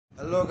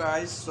Hello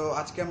guys, so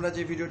আজকে আমরা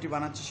যে ভিডিওটি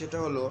বানাচ্ছি সেটা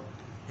হলো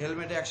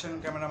হেলমেটে অ্যাকশন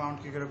ক্যামেরা মাউন্ট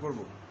কী করে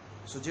করবো।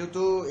 সো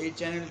যেহেতু এই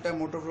চ্যানেলটা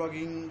মোটো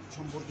ব্লগিং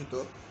সম্পর্কিত,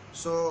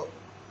 সো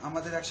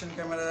আমাদের অ্যাকশন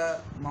ক্যামেরা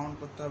মাউন্ট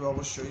করতে হবে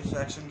অবশ্যই। সো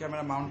অ্যাকশন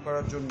ক্যামেরা মাউন্ট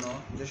করার জন্য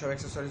যেসব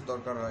অ্যাক্সেসরিজ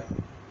দরকার হয়,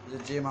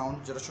 যে মাউন্ট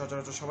যেটা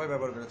সচরাচর সবাই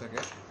ব্যবহার করে থাকে।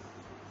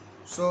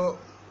 সো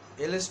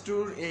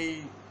LS2-র এই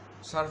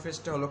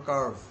সারফেসটা হলো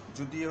কার্ভ।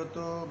 যদি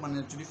হতো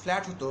যদি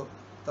ফ্ল্যাট হতো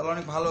তাহলে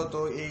অনেক ভালো হতো,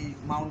 এই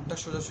মাউন্টটা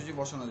সোজাসুজি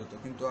বসানো যেত,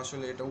 কিন্তু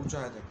আসলে এটা উঁচু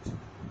হয়ে থাকছে।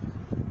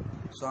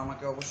 সো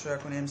আমাকে অবশ্যই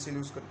এখন এমসিল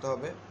ইউজ করতে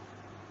হবে।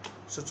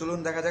 সো চলুন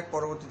দেখা যাক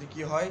পরবর্তীতে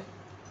কি হয়,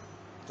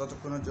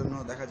 ততক্ষণের জন্য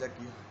দেখা যাক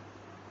কি হয়।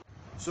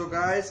 সো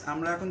গাইস,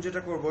 আমরা এখন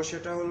যেটা করব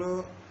সেটা হলো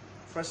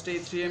ফার্স্টে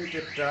এই 3M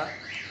টেপটা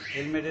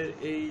হেলমেটের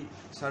এই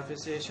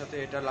সারফেসের সাথে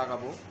এটা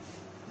লাগাবো,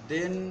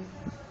 দেন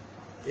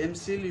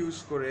এমসিল ইউজ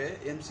করে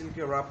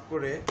এমসিলকে রাব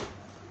করে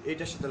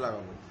এইটার সাথে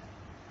লাগাবো,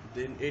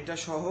 দেন এইটা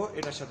সহ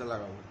এটার সাথে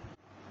লাগাবো।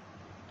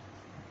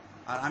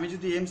 আর আমি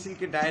যদি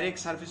এমসিলকে ডাইরেক্ট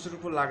সারফেসের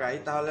উপর লাগাই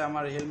তাহলে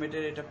আমার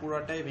হেলমেটের এটা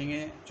পুরোটাই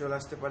ভেঙে চলে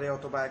আসতে পারে,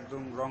 অথবা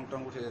একদম রং টং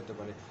উঠে যেতে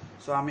পারে।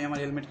 সো আমি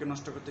আমার হেলমেটকে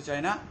নষ্ট করতে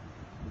চাই না,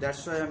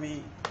 দ্যাটস ওয়াই আমি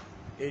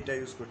এইটা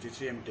ইউজ করছি,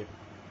 3M টেপ।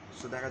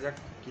 সো দেখা যাক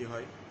কি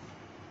হয়।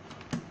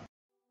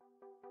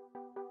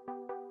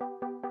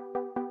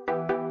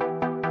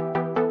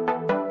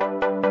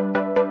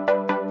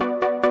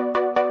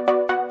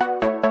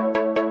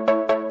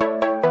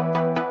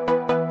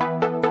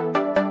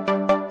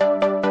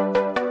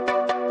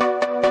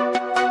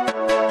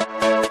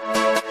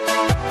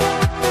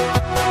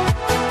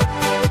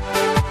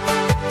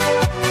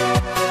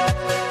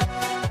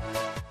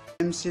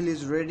 এমসিল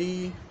ইজ রেডি,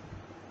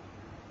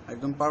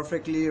 একদম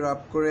পারফেক্টলি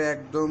রাব করে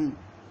একদম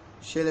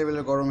সে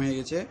লেভেলে গরম হয়ে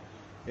গেছে।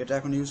 এটা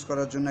এখন ইউজ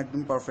করার জন্য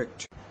একদম পারফেক্ট।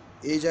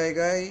 এই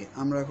জায়গায়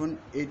আমরা এখন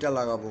এইটা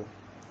লাগাবো।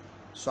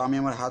 সো আমি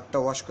আমার হাতটা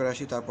ওয়াশ করে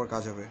আসি, তারপর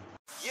কাজ হবে।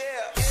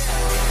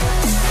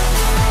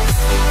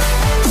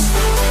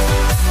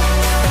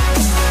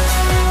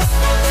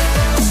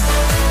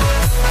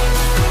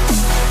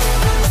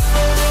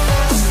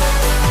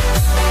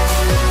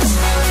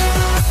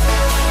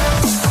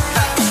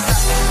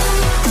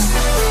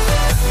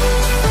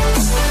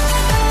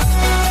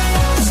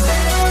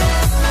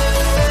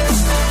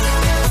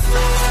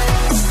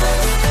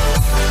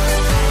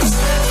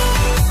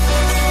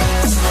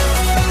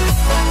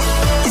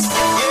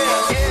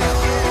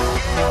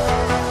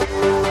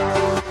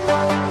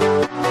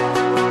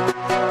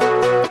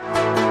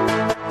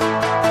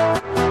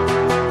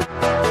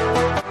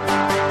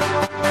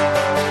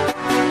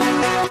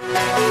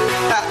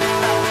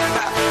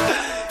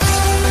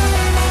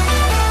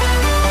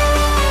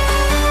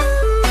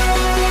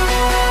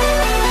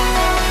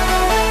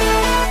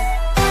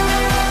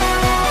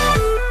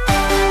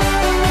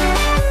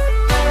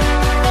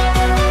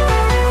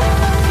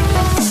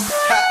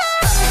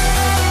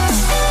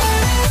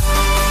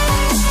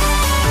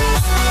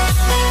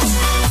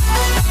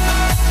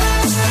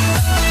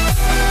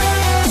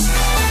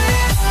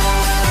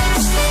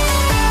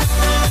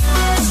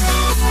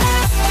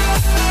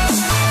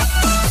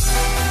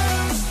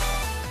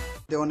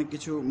 অনেক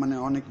কিছু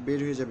অনেক বের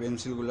হয়ে যাবে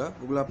এমসিলগুলো,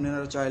 ওগুলো আপনারা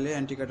চাইলে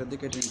অ্যান্টি কাটার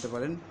দিয়ে কেটে নিতে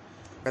পারেন।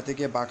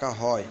 থেকে বাঁকা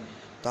হয়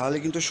তাহলে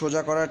কিন্তু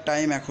সোজা করার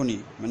টাইম এখনই,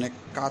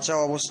 কাঁচা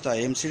অবস্থায়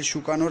এমসিল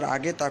শুকানোর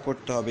আগে তা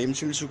করতে হবে।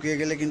 এমসিল শুকিয়ে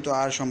গেলে কিন্তু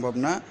আর সম্ভব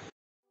না।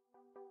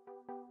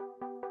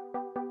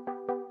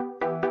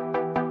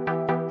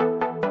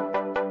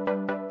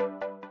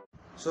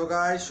 সো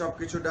গাইস, সব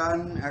কিছু ডান।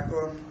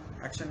 এখন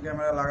অ্যাকশন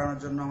ক্যামেরা লাগানোর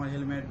জন্য আমার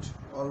হেলমেট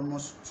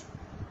অলমোস্ট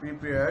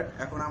প্রিপেয়ার্ড।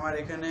 এখন আমার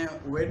এখানে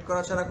ওয়েট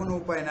করা ছাড়া কোনো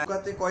উপায় না।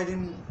 শুকাতে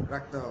কয়দিন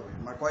রাখতে হবে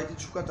বা কয়দিন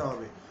শুকাতে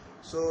হবে।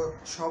 সো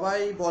সবাই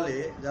বলে,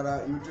 যারা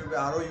ইউটিউবে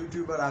আরও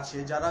ইউটিউবার আছে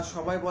যারা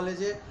সবাই বলে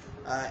যে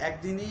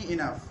একদিনই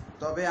ইনাফ,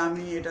 তবে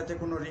আমি এটাতে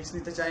কোনো রিস্ক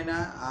নিতে চাই না।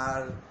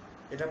 আর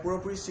এটা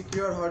পুরোপুরি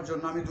সিকিউর হওয়ার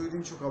জন্য আমি 2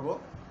 দিন শুকাবো।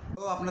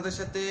 তো আপনাদের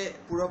সাথে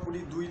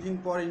পুরোপুরি 2 দিন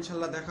পর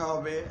ইনশাল্লাহ দেখা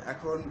হবে।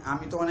 এখন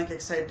আমি তো অনেক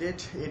এক্সাইটেড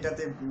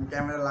এটাতে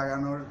ক্যামেরা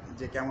লাগানোর,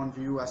 যে কেমন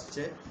ভিউ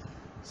আসছে।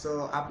 সো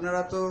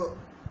আপনারা তো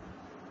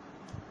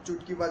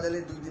চুটকি বাজালে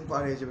 2 দিন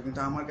পার হয়ে যাবে,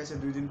 কিন্তু আমার কাছে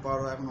 2 দিন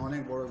পারও এখন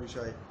অনেক বড়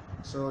বিষয়।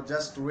 So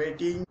just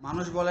waiting.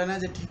 মানুষ বলে না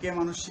যে ঠিকে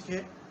মানুষ শিখে,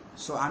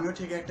 সো আমিও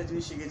ঠিক একটা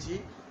জিনিস শিখেছি,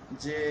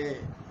 যে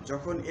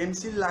যখন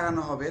এমসিল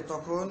লাগানো হবে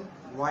তখন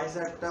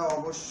ওয়াইজারটা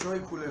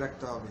অবশ্যই খুলে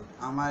রাখতে হবে।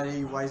 আমার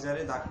এই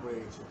ওয়াইজারে দাগ পড়ে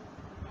গেছে,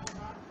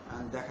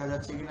 দেখা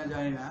যাচ্ছে কিনা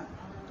জানি না,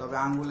 তবে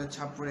আঙ্গুলের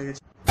ছাপ পড়ে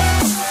গেছে।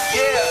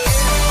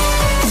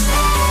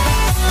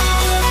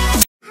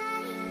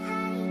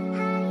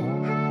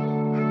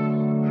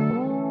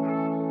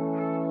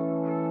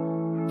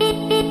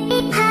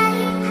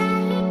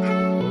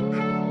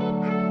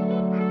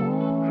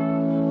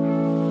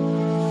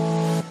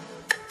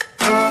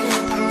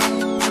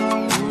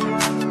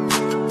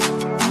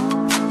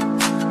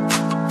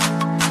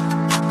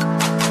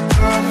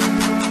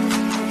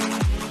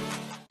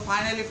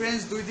 ফাইনালি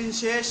ফ্রেন্ডস, 2 দিন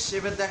শেষ।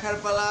 এবার দেখার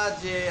পালা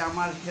যে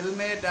আমার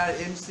হেলমেট আর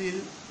এমসিল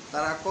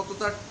তারা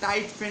কতটা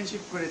টাইট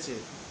ফ্রেন্ডশিপ করেছে।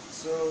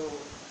 সো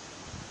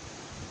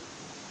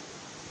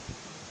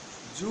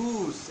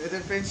জুস,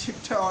 এদের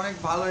ফ্রেন্ডশিপটা অনেক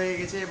ভালো হয়ে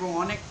গেছে এবং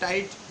অনেক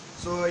টাইট।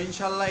 সো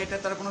ইনশাল্লাহ এটা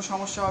তার কোনো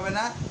সমস্যা হবে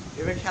না,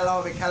 এবার খেলা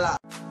হবে খেলা।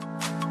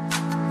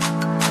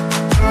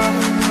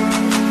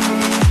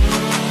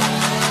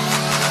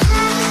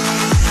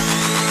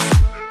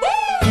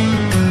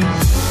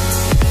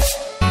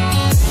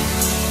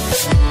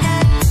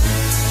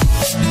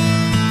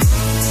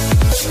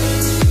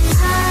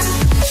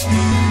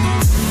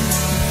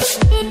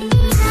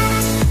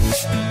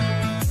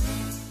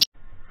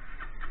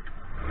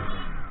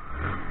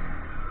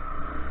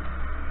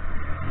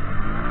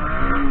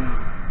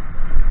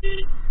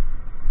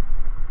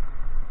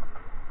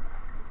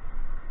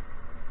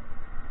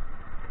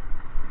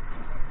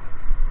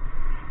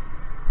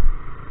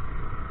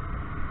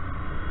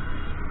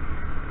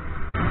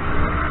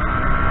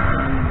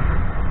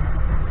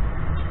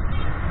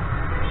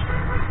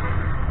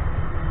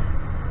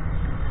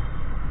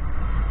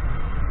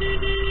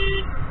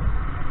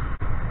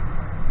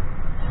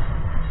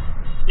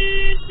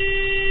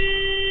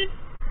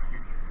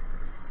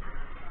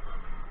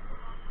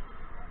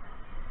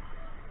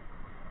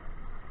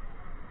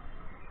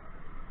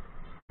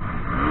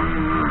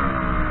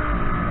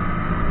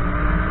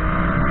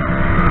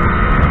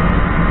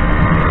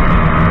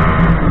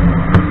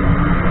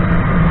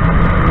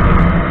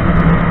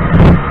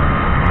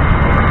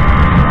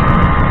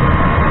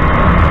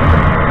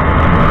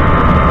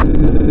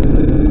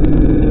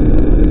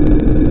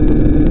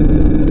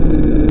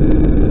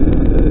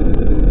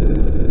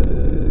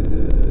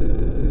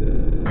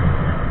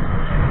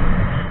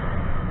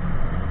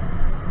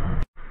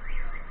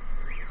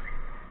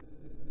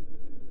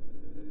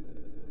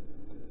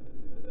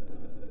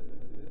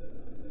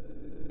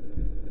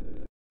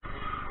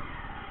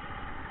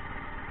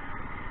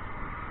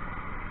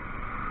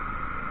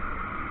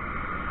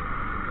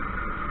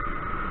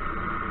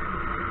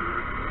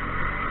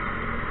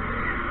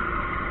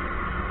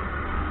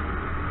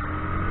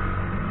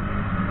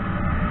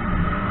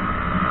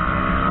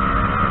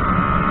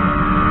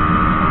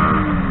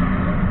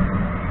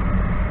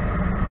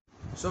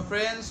 সো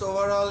ফ্রেন্ডস,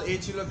 ওভারঅল এই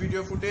ছিল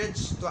ভিডিও ফুটেজ।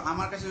 তো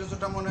আমার কাছে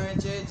যতটা মনে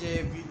হয়েছে যে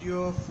ভিডিও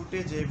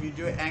ফুটেজে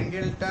ভিডিও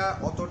অ্যাঙ্গেলটা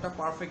অতটা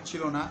পারফেক্ট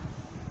ছিল না।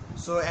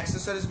 সো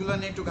অ্যাক্সেসরিজগুলো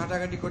নিয়ে একটু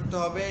ঘাটাঘাটি করতে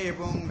হবে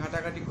এবং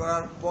ঘাটাঘাটি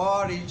করার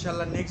পর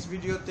ইনশাল্লাহ নেক্সট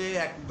ভিডিওতে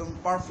একদম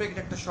পারফেক্ট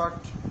একটা শট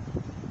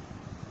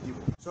দিব।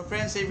 সো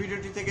ফ্রেন্ডস, এই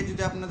ভিডিওটি থেকে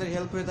যদি আপনাদের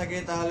হেল্প হয়ে থাকে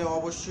তাহলে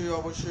অবশ্যই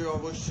অবশ্যই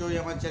অবশ্যই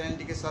আমার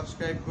চ্যানেলটিকে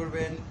সাবস্ক্রাইব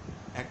করবেন,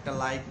 একটা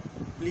লাইক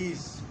প্লিজ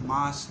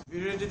মাস্ট।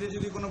 ভিডিওটিতে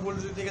যদি কোনো ভুল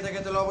ত্রুটি থেকে থাকে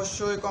তাহলে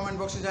অবশ্যই কমেন্ট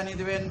বক্সে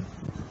জানিয়ে দেবেন।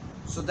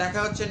 সো দেখা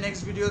হচ্ছে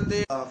নেক্সট ভিডিওতে।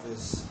 আল্লাহ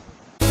হাফেজ।